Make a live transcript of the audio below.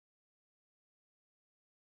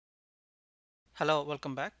Hello,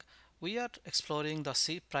 welcome back. We are exploring the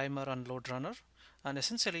C primer and load runner, and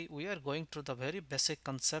essentially we are going through the very basic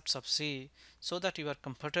concepts of C so that you are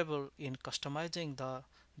comfortable in customizing the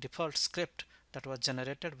default script that was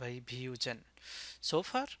generated by VUGen. So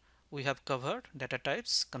far we have covered data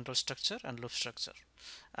types, control structure and loop structure,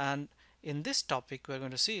 and in this topic we are going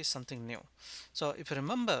to see something new. So if you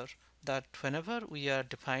remember that whenever we are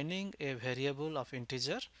defining a variable of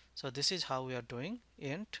integer, so this is how we are doing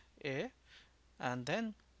int a, and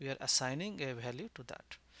then we are assigning a value to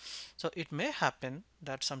that. So it may happen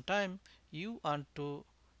that sometime you want to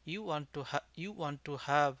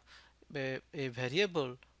have a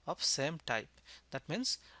variable of same type. That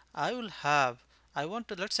means I will have I want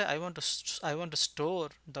to let's say I want to store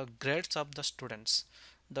the grades of the students.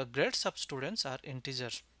 The grades of students are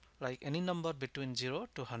integers, like any number between 0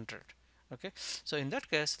 to 100. Okay, so in that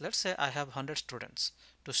case, let's say I have 100 students.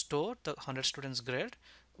 To store the 100 students grade,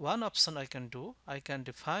 one option I can do, I can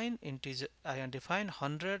define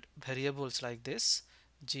 100 variables like this: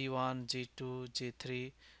 g1, g2,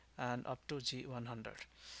 g3 and up to g100.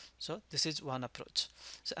 So this is one approach.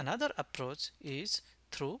 So another approach is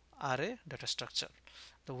through array data structure.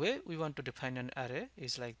 The way we want to define an array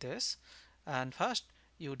is like this, and first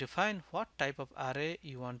you define what type of array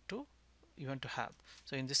you want to have.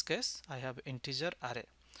 So in this case I have integer array.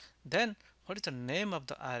 Then what is the name of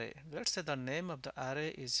the array? Let's say the name of the array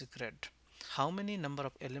is grade. How many number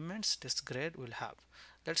of elements this grade will have?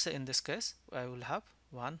 Let's say in this case I will have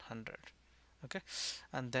 100. Okay,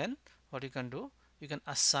 and then what you can do, you can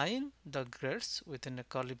assign the grades within a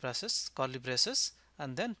curly braces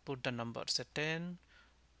and then put the numbers, say 10,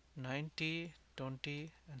 90,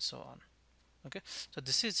 20 and so on. Okay, so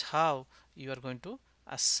this is how you are going to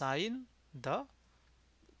assign the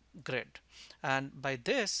grade. And by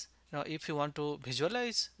this, now if you want to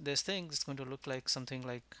visualize this thing, it's going to look like something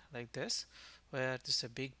like this, where this a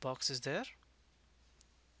big box is there.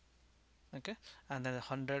 Okay, and then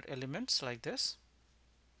 100 elements like this,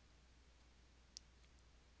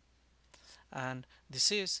 and this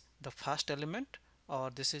is the first element, or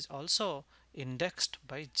this is also indexed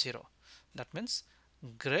by 0. That means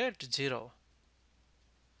grade 0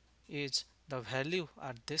 is the value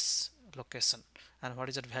at this location. And what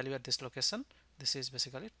is that value at this location? This is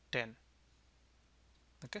basically 10.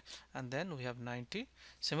 Okay, and then we have 90.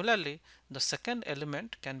 Similarly, the second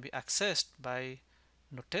element can be accessed by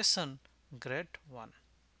notation grade 1,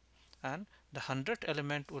 and the 100th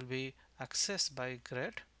element will be accessed by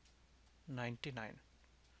grade 99.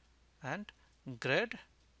 And grade,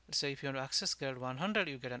 let's say if you want to access grade 100,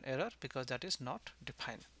 you get an error because that is not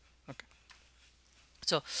defined. Okay,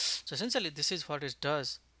 so essentially this is what it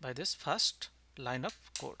does by this first line of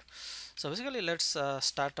code. So basically let's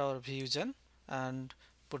start our VUGen and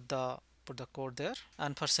put the code there.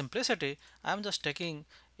 And for simplicity, I'm just taking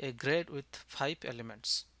a grade with 5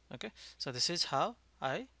 elements. Okay, so this is how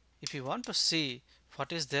if you want to see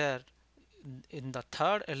what is there in the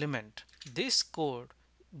third element, this code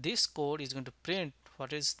is going to print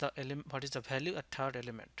what is the value at third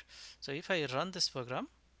element. So if I run this program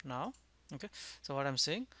now, okay, so what I'm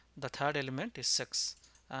saying, the third element is 6,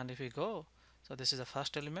 and if we go, so this is the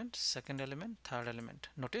first element, second element, third element.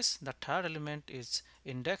 Notice the third element is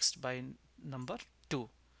indexed by number 2.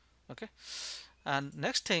 Okay, and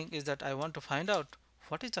next thing is that I want to find out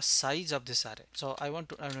what is the size of this array. So I want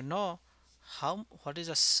to know what is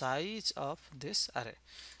the size of this array.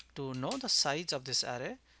 To know the size of this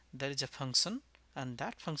array, there is a function, and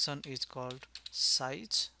that function is called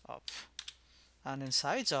size of. And in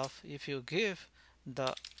size of, if you give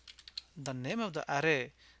the name of the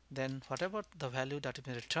array, then whatever the value that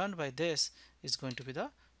is returned by this is going to be the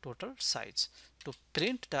total size. To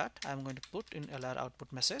print that, I'm going to put in lr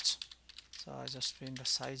output message. So I just print the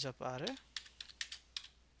size of array.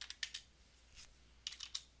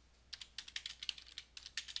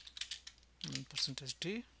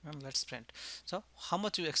 %d, and let's print. So how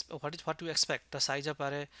much you expect? What do you expect the size of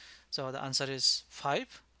array? So the answer is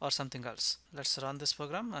 5 or something else. Let's run this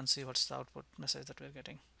program and see what's the output message that we're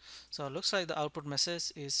getting. So it looks like the output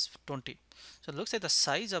message is 20. So it looks like the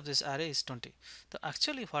size of this array is 20. So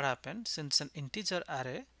actually what happened, since an integer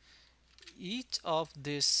array, each of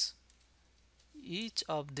this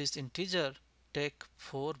integer take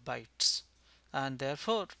 4 bytes, and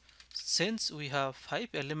therefore since we have 5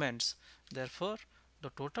 elements, therefore the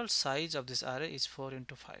total size of this array is 4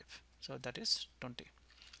 into 5, so that is 20.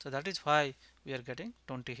 So that is why we are getting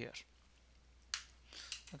 20 here.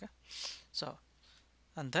 Okay, so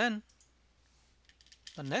and then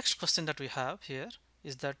the next question that we have here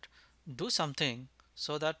is that do something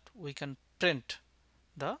so that we can print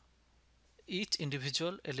the each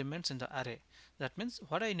individual elements in the array. That means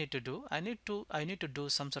what I need to do, I need to do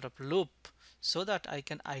some sort of loop so that I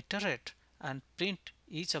can iterate and print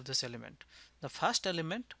each of this element. The first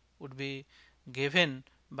element would be given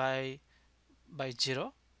by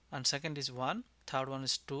 0, and second is 1, third one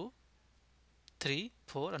is 2, 3,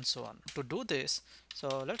 4, and so on. To do this,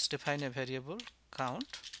 so let's define a variable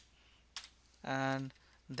count, and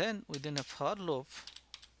then within a for loop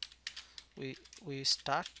we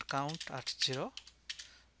start count at 0.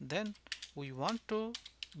 Then we want to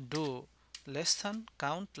do less than,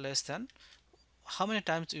 count less than, how many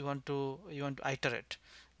times you want to iterate,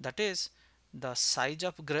 that is the size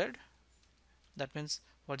of grade. That means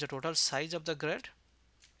what's the total size of the grade,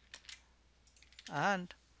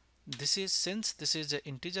 and this is, since this is an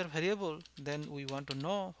integer variable, then we want to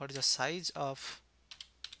know what is the size of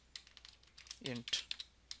int.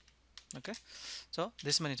 Okay, so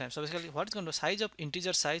this many times. So basically what is going to, size of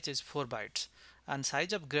integer size is 4 bytes and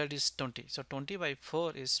size of grade is 20, so 20 by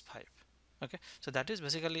 4 is 5. Okay, so that is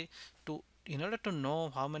basically, to in order to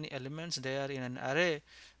know how many elements there are in an array,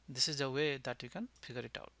 this is the way that you can figure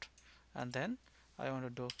it out. And then I want to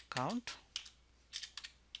do count,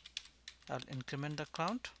 I'll increment the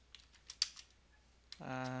count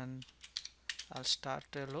and I'll start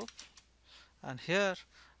a loop, and here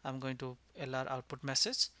I'm going to LR output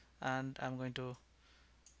message, and I'm going to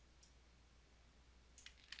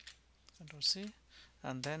Control C,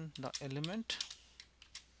 and then the element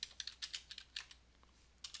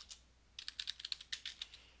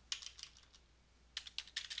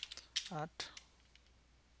at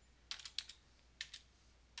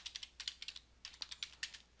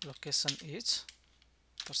location is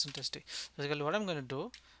 %d. Basically what I'm going to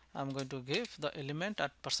do, I'm going to give the element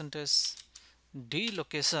at %d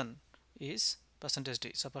location is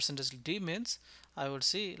 %d. So %d means I would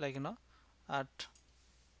see, like, at,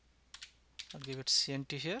 I'll give it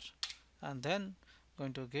cnt here, and then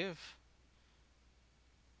going to give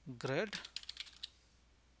grade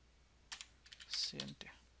cnt.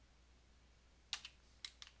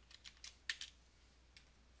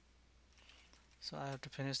 So I have to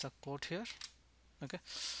finish the code here. Okay,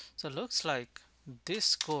 so looks like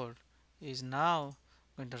this code is now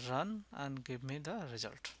going to run and give me the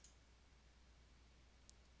result.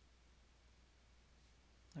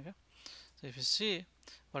 Okay, so if you see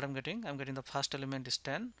what I'm getting the first element is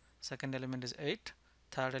 10, second element is 8,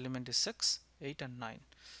 third element is 6, 8, and 9.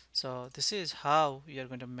 So this is how you are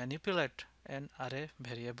going to manipulate an array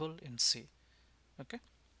variable in C. Okay,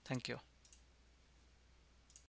 thank you.